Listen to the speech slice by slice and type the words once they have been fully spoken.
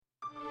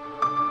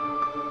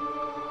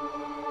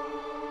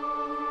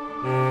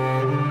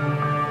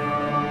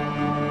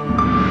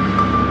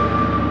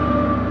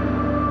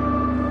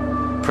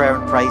prayer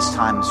and praise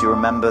times, you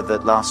remember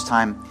that last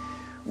time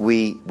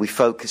we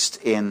focused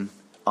in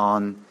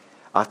on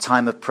our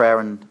time of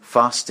prayer and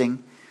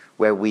fasting,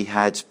 where we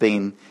had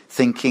been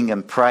thinking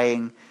and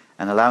praying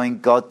and allowing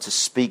God to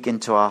speak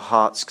into our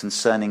hearts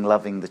concerning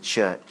loving the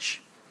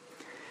church.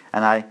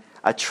 And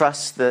I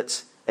trust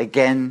that,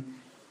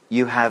 again,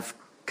 you have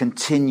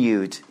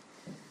continued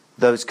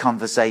those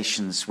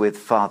conversations with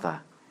Father,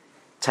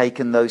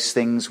 taken those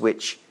things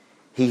which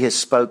He has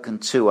spoken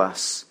to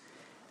us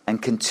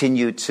and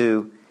continued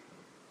to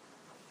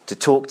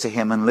talk to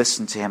Him and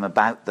listen to Him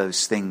about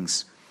those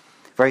things.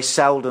 Very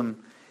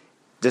seldom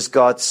does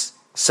God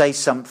say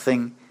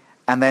something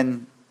and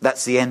then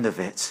that's the end of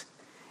it.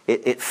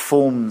 It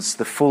forms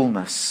the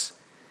fullness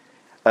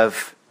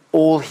of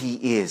all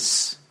He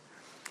is.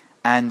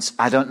 And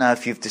I don't know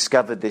if you've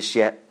discovered this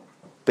yet,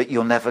 but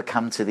you'll never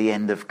come to the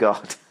end of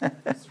God.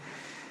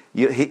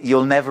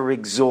 You'll never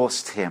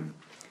exhaust Him.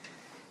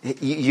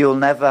 You'll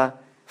never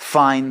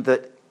find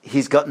that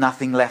He's got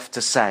nothing left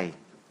to say.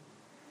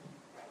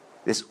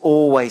 There's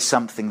always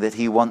something that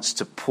He wants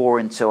to pour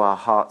into our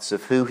hearts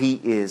of who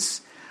He is,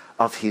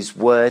 of His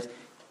Word.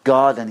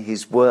 God and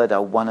His Word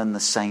are one and the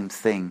same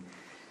thing.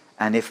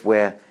 And if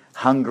we're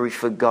hungry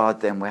for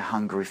God, then we're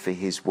hungry for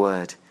His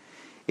Word.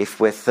 If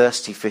we're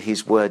thirsty for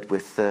His Word, we're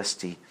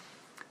thirsty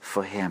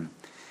for Him.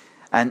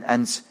 And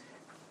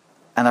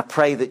I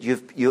pray that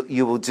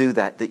you will do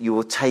that you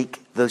will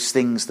take those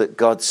things that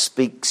God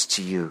speaks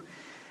to you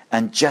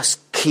and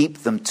just keep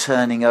them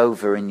turning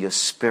over in your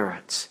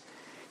spirit.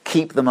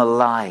 Keep them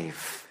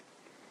alive.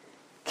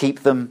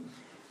 Keep them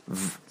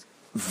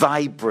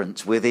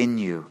vibrant within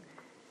you,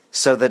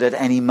 so that at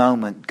any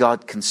moment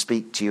God can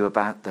speak to you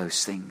about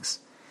those things.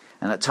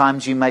 And at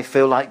times you may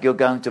feel like you're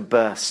going to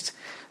burst.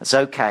 It's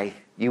okay.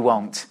 You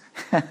won't.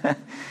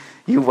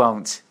 You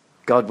won't.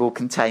 God will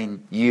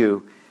contain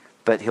you,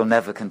 but He'll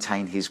never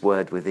contain His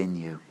Word within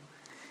you.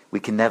 We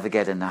can never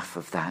get enough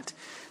of that.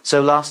 So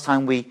last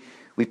time we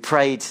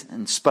prayed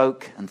and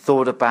spoke and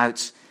thought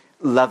about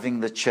loving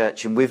the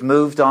church. And we've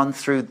moved on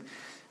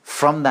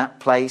from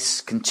that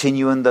place,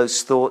 continuing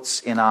those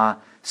thoughts in our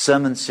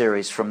sermon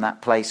series from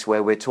that place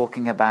where we're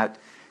talking about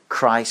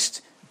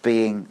Christ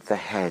being the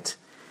head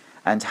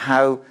and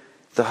how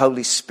the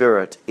Holy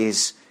Spirit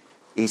is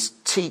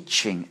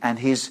teaching and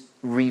He's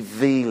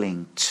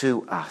revealing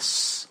to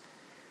us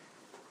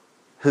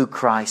who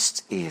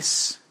Christ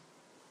is,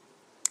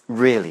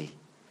 really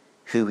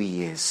who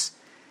He is,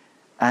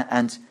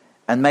 and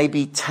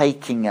maybe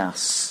taking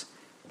us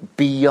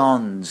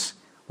beyond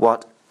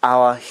what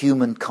our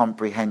human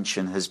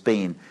comprehension has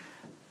been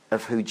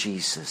of who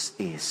Jesus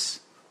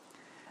is,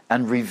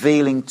 and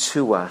revealing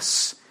to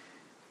us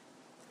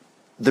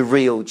the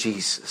real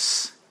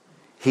Jesus,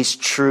 His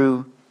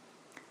true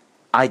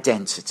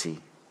identity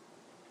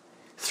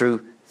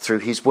through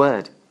His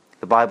Word.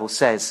 The Bible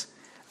says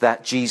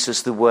that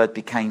Jesus, the Word,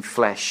 became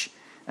flesh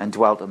and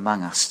dwelt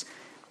among us.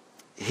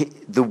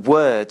 The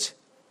Word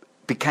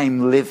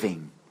became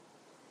living,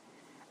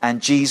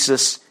 and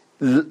Jesus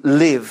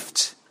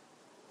lived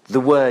the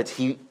Word.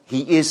 He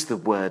is the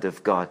Word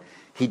of God.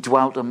 He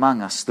dwelt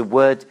among us. The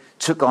Word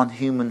took on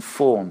human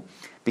form,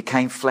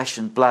 became flesh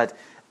and blood,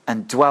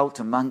 and dwelt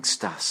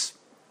amongst us.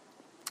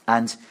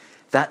 And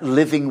that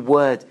living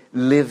Word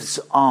lives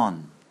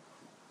on.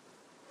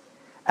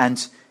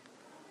 And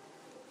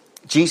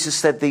Jesus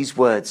said these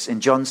words in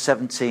John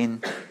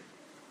 17.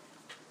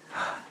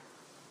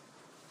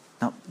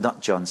 Not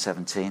John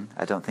 17.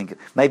 I don't think.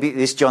 Maybe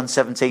it's John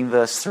 17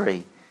 verse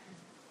 3.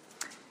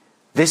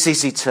 This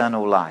is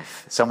eternal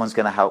life. Someone's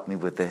going to help me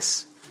with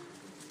this.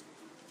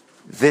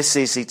 This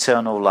is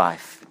eternal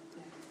life.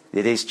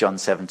 It is John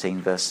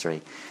 17 verse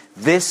 3.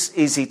 This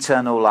is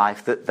eternal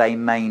life, that they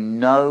may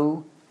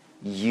know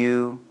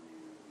you,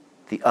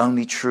 the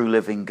only true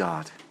living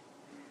God,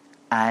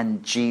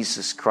 and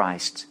Jesus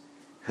Christ,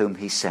 whom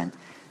He sent.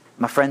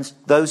 My friends,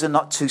 those are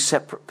not two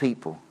separate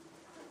people.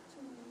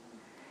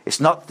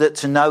 It's not that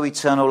to know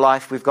eternal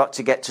life, we've got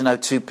to get to know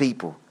two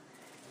people.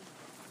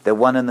 They're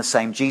one and the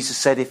same. Jesus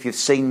said, if you've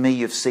seen me,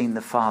 you've seen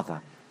the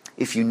Father.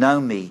 If you know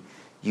me,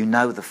 you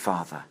know the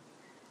Father.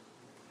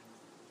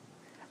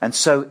 And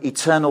so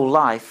eternal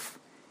life,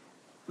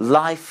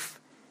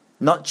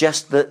 not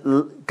just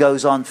that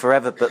goes on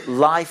forever, but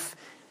life,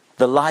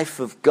 the life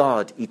of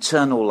God,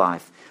 eternal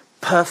life,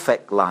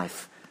 perfect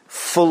life,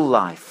 full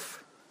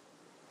life.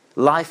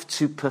 Life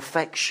to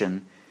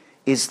perfection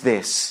is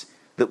this,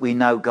 that we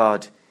know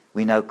God,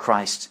 we know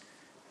Christ,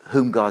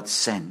 whom God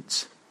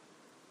sent.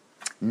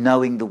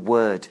 Knowing the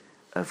Word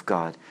of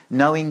God,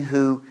 knowing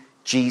who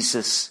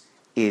Jesus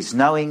is,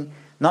 knowing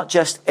not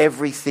just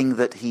everything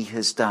that He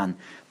has done,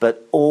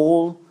 but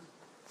all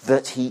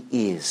that He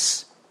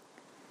is,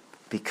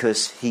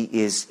 because He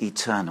is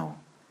eternal.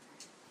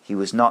 He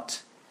was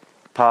not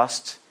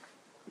past.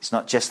 It's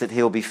not just that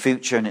He'll be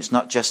future, and it's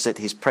not just that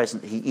He's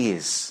present. He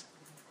is.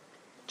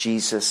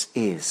 Jesus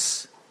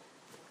is.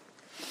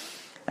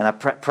 And I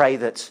pray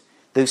that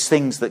those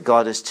things that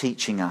God is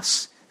teaching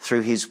us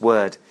through His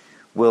Word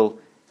will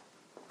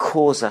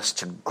cause us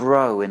to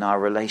grow in our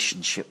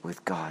relationship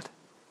with God.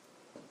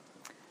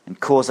 and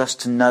cause us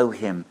to know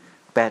him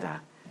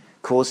better.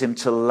 Cause him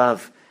to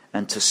love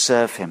and to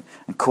serve him,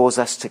 and cause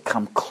us to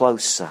come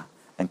closer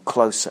and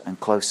closer and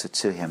closer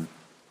to him.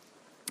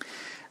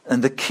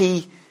 And the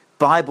key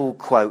Bible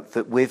quote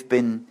that we've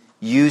been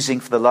using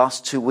for the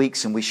last 2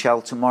 weeks, and we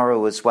shall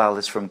tomorrow as well,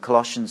 is from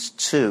Colossians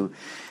 2.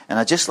 And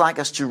I'd just like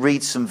us to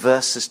read some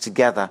verses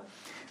together.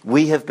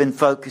 We have been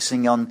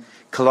focusing on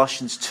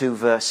Colossians 2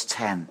 verse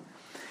 10.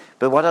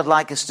 But what I'd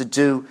like us to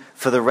do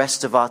for the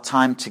rest of our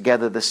time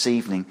together this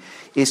evening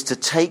is to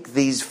take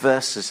these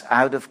verses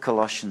out of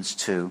Colossians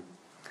 2.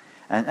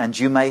 And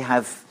you may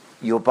have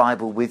your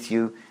Bible with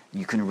you.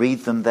 You can read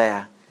them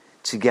there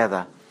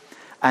together.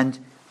 And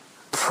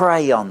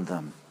pray on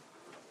them.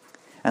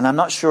 And I'm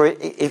not sure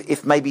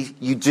if maybe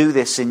you do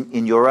this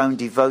in your own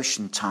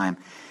devotion time.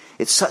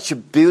 It's such a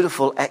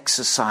beautiful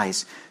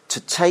exercise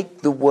to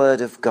take the Word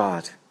of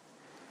God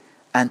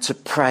and to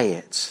pray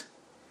it.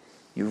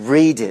 You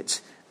read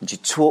it and you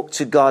talk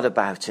to God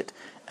about it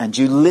and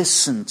you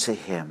listen to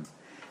him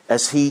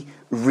as he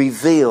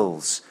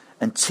reveals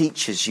and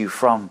teaches you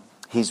from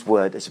his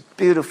Word. It's a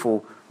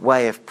beautiful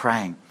way of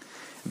praying.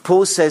 And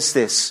Paul says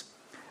this,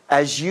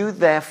 as you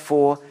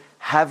therefore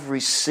have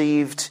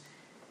received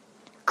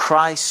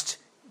Christ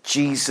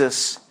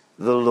Jesus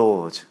the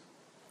Lord,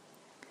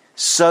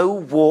 so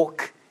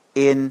walk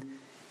in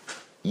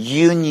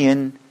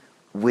union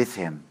with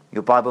him.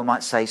 Your Bible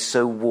might say,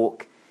 so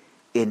walk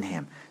in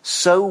him.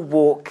 So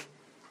walk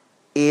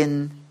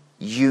in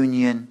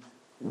union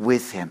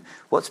with him.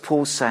 What's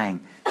Paul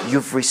saying?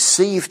 You've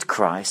received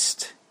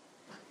Christ.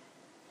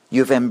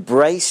 You've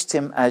embraced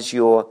him as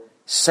your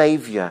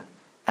Saviour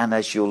and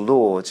as your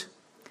Lord.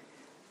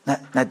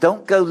 Now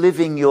don't go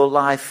living your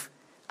life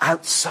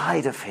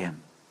outside of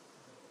him.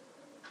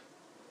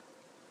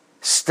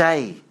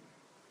 Stay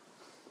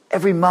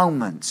every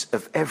moment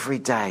of every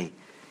day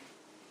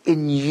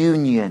in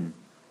union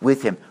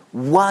with him,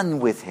 one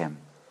with him.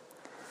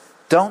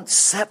 Don't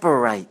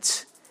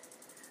separate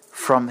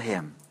from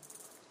him.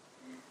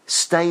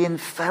 Stay in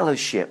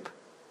fellowship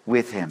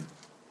with him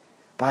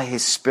by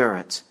his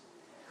Spirit.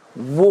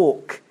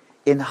 Walk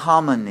in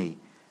harmony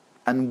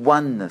and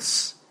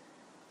oneness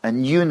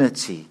and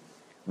unity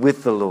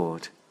with the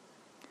Lord.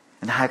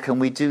 And how can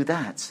we do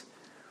that?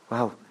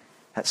 Well,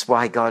 that's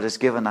why God has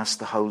given us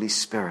the Holy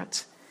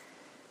Spirit,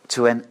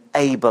 to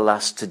enable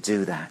us to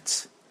do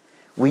that.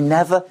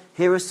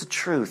 Here is the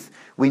truth,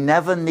 we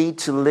never need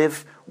to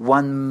live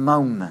one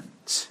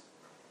moment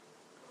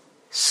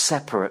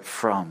separate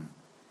from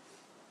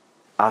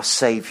our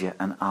Saviour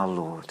and our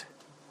Lord.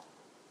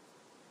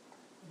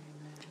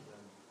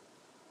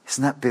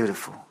 Isn't that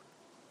beautiful?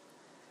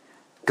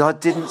 God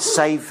didn't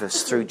save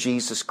us through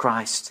Jesus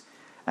Christ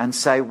and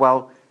say,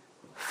 well,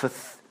 for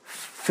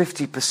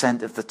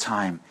 50% of the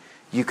time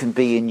you can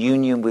be in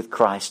union with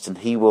Christ and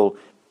he will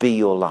be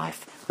your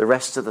life. The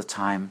rest of the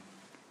time,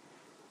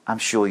 I'm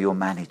sure you'll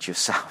manage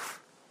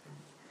yourself.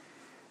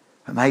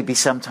 But maybe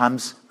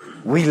sometimes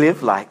we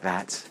live like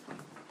that.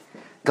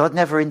 God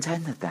never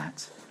intended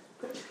that.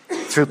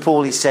 Through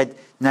Paul he said,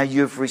 now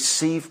you've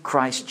received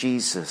Christ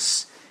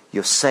Jesus,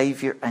 your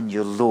Saviour and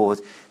your Lord.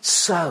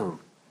 So,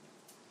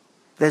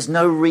 there's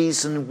no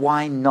reason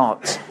why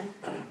not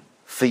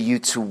for you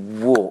to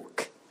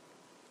walk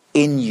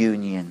in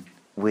union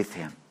with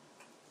him.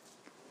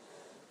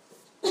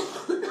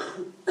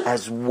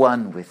 As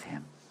one with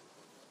him.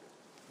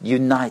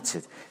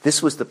 United.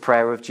 This was the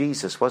prayer of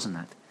Jesus, wasn't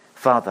it?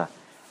 Father,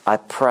 I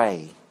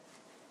pray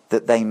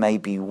that they may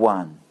be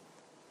one.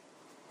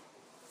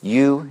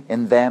 You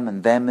in them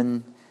and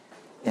them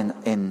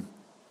in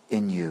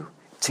you.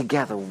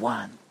 Together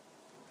one.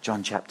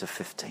 John chapter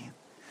 15.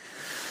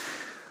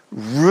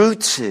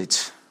 Rooted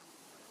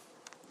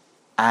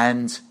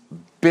and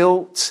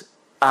built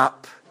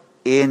up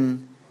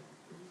in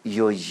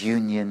your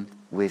union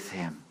with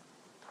him.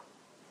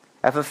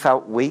 Ever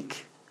felt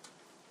weak?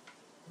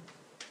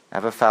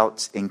 Ever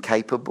felt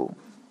incapable?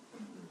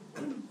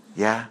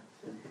 Yeah?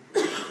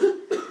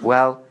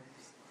 Well,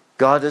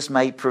 God has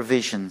made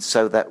provision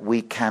so that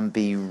we can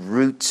be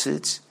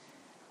rooted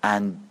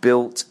and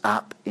built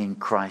up in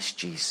Christ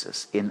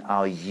Jesus, in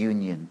our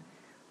union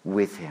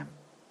with him.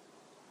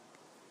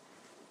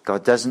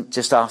 God doesn't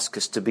just ask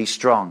us to be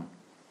strong.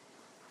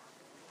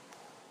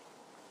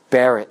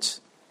 Bear it.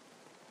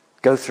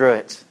 Go through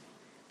it.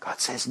 God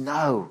says,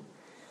 no.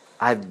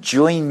 I've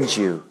joined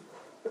you.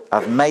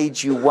 I've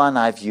made you one.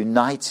 I've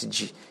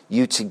united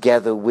you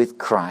together with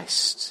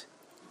Christ.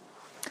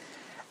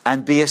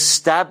 And be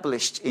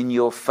established in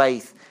your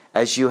faith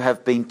as you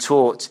have been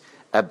taught,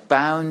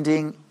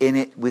 abounding in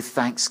it with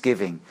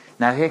thanksgiving.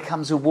 Now here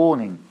comes a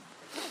warning.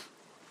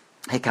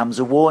 Here comes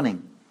a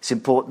warning. It's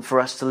important for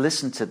us to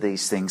listen to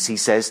these things. He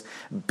says,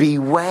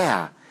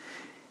 beware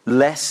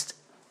lest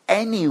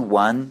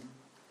anyone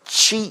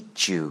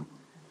cheat you,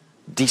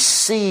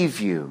 deceive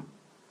you,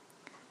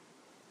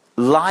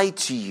 lie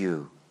to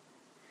you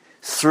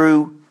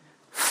through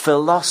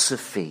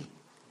philosophy.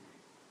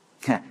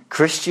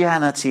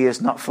 Christianity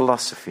is not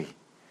philosophy.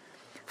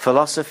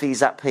 Philosophy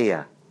is up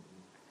here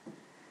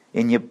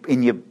in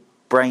your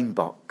brain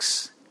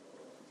box.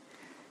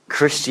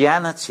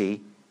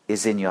 Christianity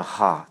is in your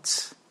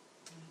heart.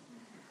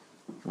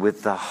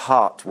 With the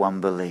heart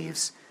one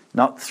believes,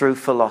 not through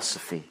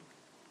philosophy.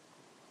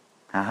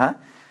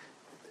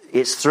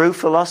 It's through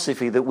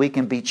philosophy that we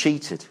can be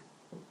cheated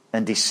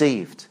and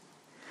deceived.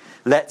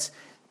 Let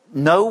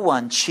no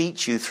one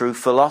cheat you through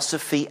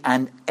philosophy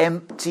and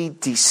empty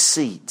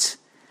deceit,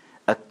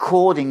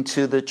 according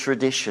to the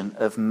tradition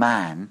of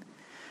man,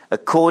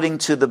 according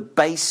to the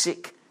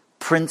basic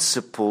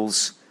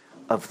principles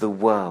of the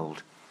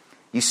world.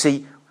 You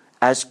see,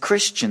 as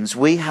Christians,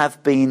 we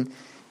have been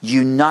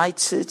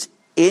united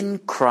in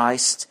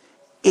Christ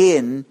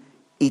in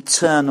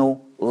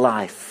eternal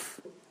life.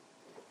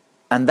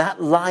 And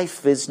that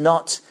life is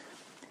not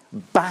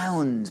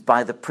bound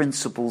by the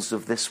principles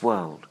of this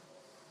world.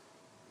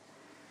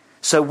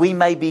 So we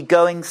may be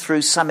going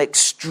through some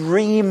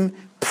extreme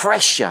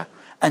pressure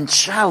and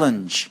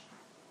challenge,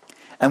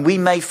 and we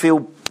may feel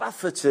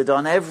buffeted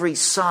on every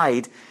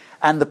side,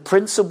 and the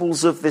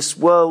principles of this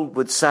world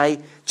would say,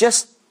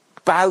 just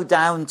bow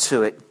down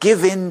to it,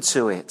 give in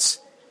to it.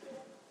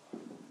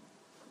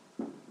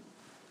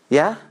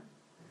 Yeah?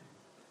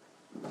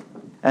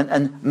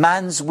 And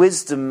man's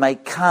wisdom may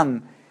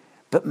come,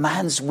 but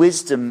man's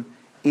wisdom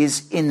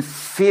is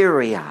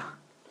inferior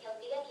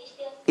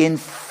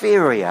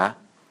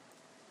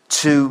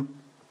to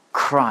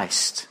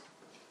Christ.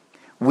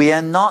 We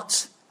are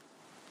not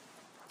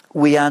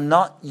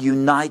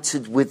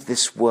united with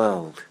this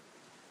world.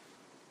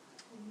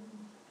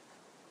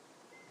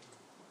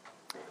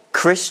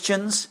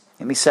 Christians,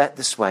 let me say it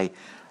this way,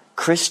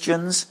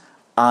 Christians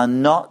are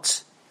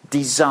not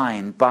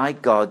designed by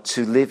God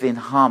to live in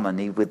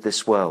harmony with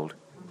this world.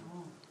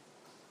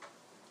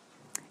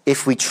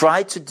 If we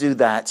try to do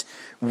that,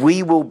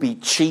 we will be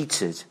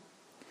cheated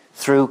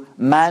through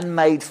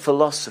man-made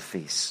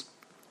philosophies.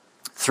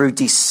 Through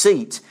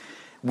deceit,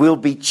 we'll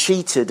be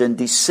cheated and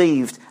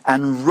deceived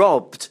and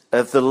robbed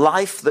of the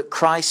life that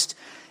Christ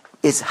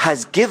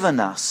has given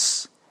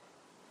us.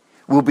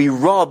 We'll be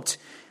robbed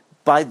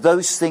by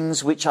those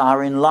things which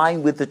are in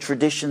line with the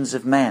traditions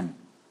of men.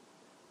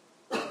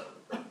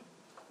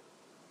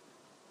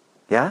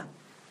 Yeah?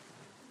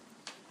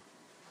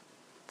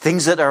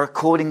 Things that are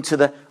according to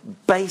the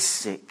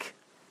basic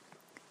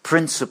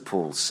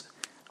principles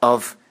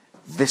of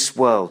this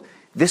world.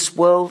 This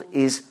world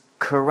is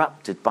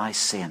corrupted by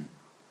sin.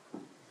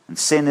 And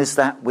sin is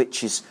that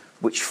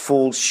which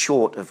falls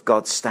short of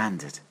God's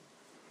standard.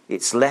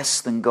 It's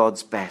less than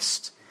God's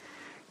best.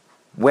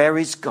 Where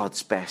is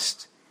God's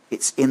best?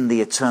 It's in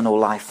the eternal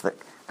life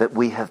that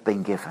we have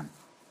been given.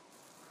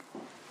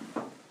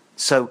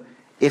 So,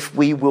 if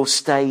we will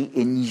stay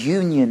in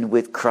union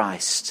with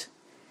Christ,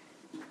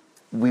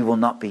 we will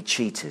not be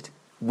cheated.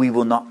 We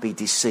will not be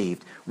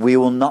deceived. We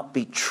will not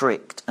be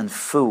tricked and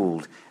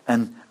fooled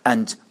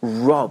and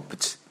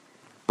robbed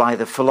by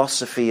the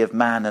philosophy of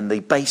man and the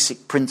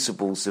basic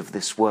principles of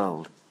this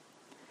world.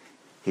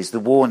 Here's the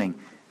warning.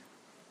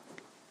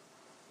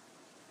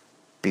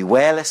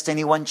 Beware lest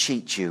anyone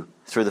cheat you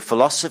through the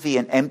philosophy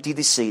and empty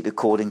deceit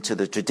according to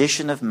the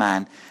tradition of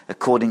man,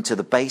 according to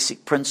the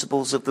basic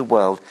principles of the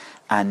world,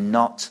 and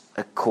not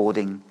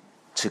according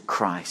to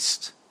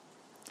Christ.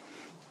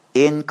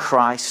 In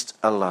Christ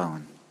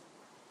alone.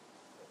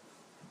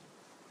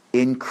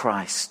 In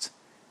Christ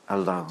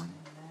alone.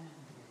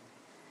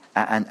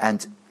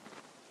 And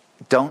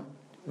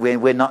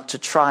we're not to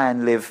try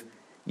and live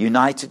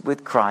united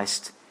with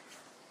Christ,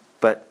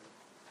 but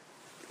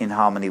in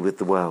harmony with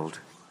the world.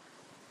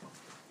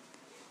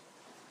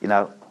 You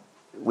know,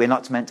 we're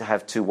not meant to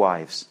have two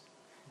wives,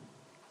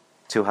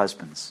 two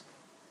husbands.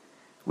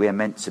 We are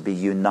meant to be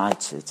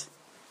united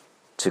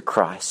to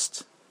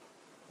Christ.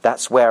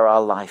 That's where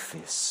our life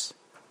is.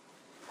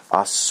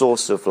 Our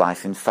source of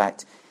life. In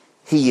fact,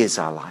 He is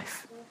our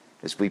life.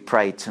 As we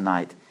prayed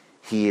tonight,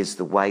 He is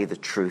the way, the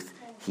truth.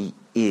 He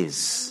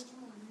is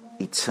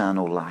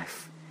eternal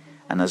life.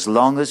 And as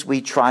long as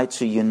we try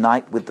to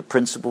unite with the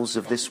principles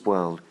of this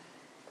world,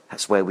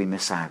 that's where we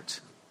miss out.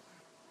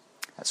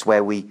 That's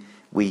where we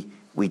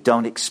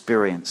don't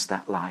experience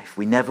that life.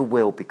 We never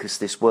will, because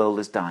this world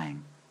is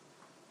dying.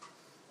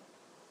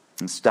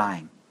 It's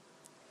dying.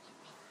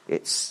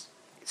 It's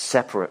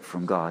separate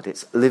from God.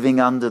 It's living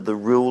under the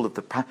rule of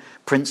the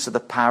prince of the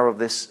power of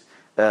this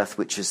earth,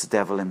 which is the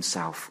devil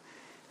himself.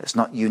 Let's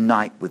not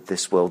unite with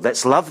this world.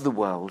 Let's love the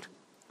world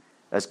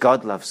as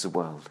God loves the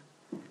world.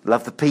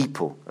 Love the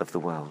people of the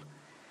world.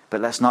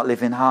 But let's not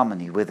live in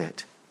harmony with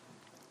it.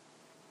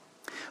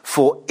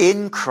 For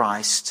in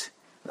Christ,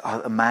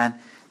 man,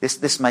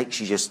 this makes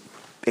you just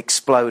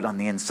explode on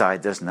the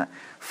inside, doesn't it?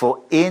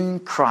 For in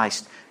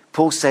Christ,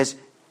 Paul says,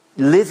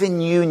 live in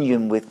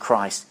union with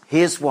Christ.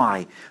 Here's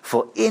why.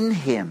 For in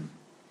Him,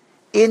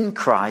 in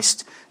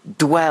Christ,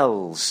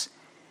 dwells,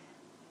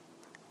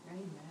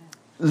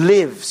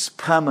 lives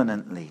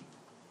permanently,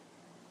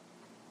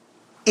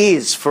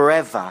 is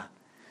forever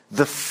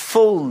the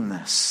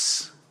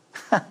fullness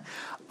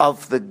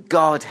of the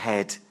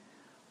Godhead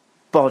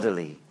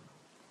bodily.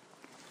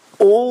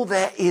 All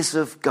there is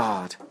of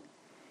God,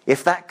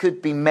 if that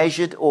could be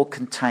measured or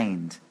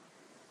contained,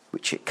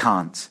 which it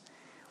can't,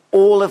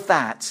 all of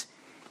that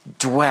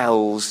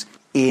dwells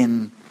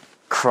in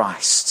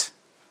Christ.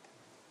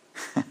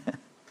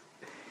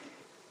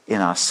 In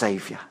our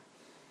Saviour,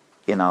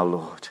 in our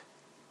Lord.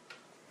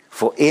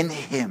 For in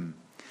him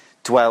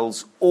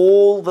dwells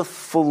all the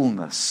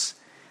fullness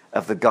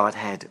of the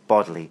Godhead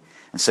bodily.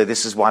 And so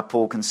this is why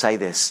Paul can say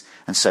this.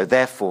 And so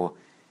therefore,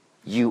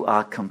 you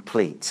are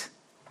complete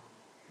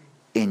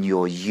in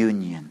your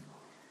union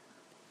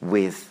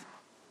with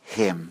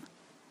him,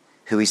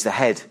 who is the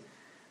head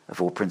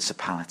of all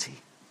principality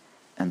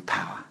and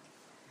power.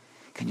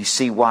 Can you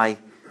see why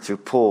through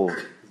Paul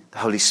the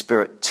Holy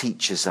Spirit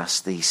teaches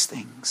us these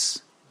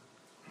things?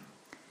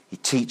 He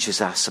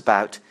teaches us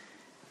about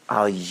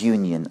our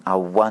union, our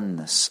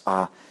oneness,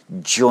 our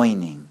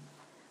joining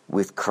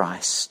with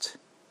Christ.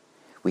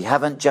 We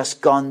haven't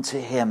just gone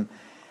to him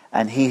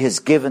and he has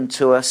given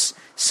to us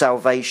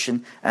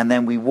salvation and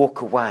then we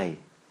walk away.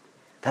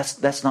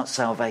 That's not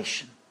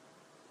salvation.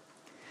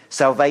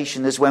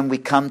 Salvation is when we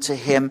come to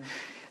him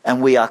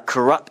and we are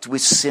corrupt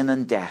with sin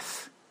and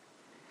death.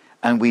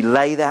 And we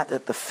lay that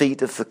at the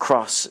feet of the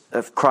cross,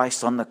 of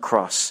Christ on the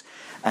cross.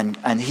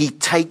 And he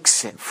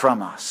takes it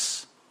from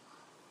us.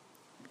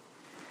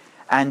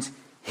 And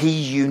he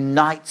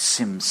unites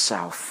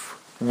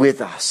himself with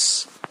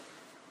us.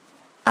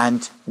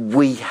 And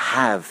we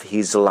have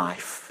his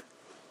life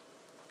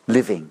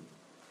living,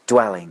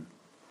 dwelling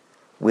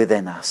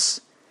within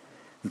us.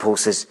 And Paul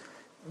says,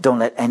 don't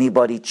let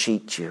anybody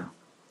cheat you.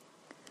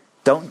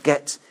 Don't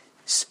get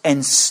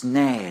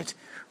ensnared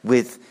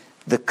with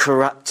the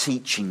corrupt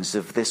teachings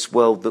of this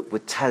world that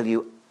would tell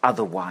you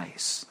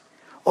otherwise.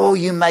 Oh,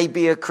 you may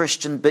be a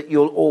Christian, but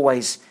you'll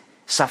always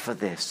suffer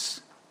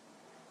this.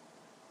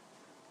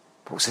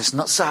 Paul says,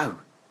 not so.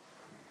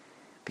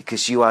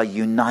 Because you are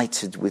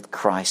united with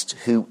Christ,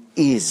 who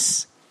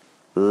is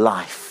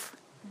life,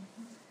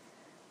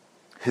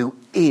 who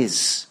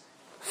is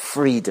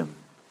freedom,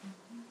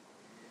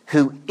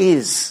 who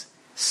is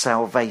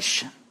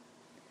salvation,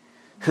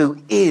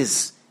 who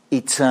is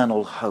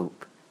eternal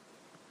hope,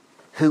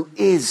 who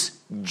is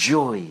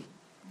joy,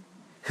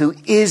 who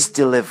is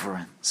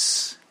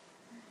deliverance.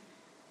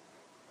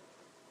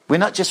 We're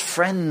not just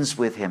friends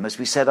with him, as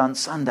we said on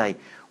Sunday.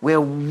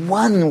 We're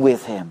one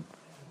with him.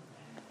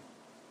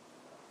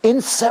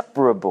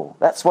 Inseparable.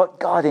 That's what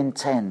God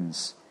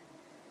intends.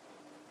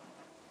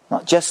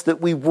 Not just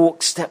that we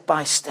walk step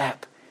by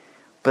step,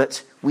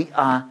 but we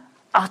are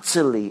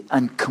utterly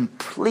and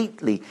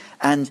completely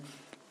and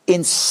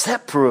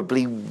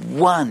inseparably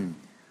one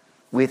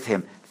with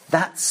him.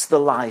 That's the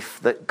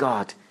life that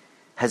God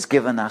has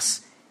given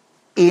us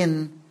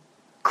in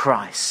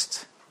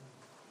Christ.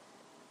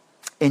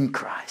 In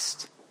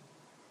Christ.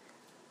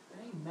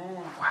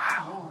 Amen.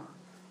 Wow.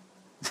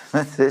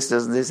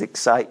 Doesn't this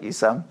excite you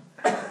some?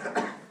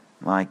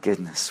 My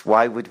goodness.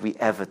 Why would we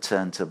ever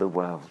turn to the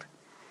world?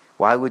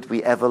 Why would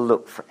we ever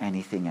look for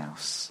anything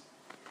else?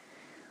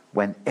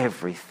 When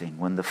everything,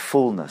 when the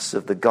fullness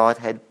of the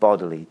Godhead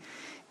bodily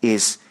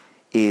is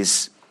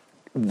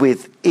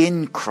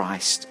within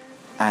Christ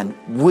and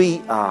we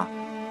are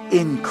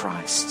in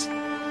Christ.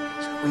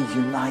 So we're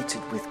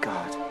united with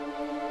God.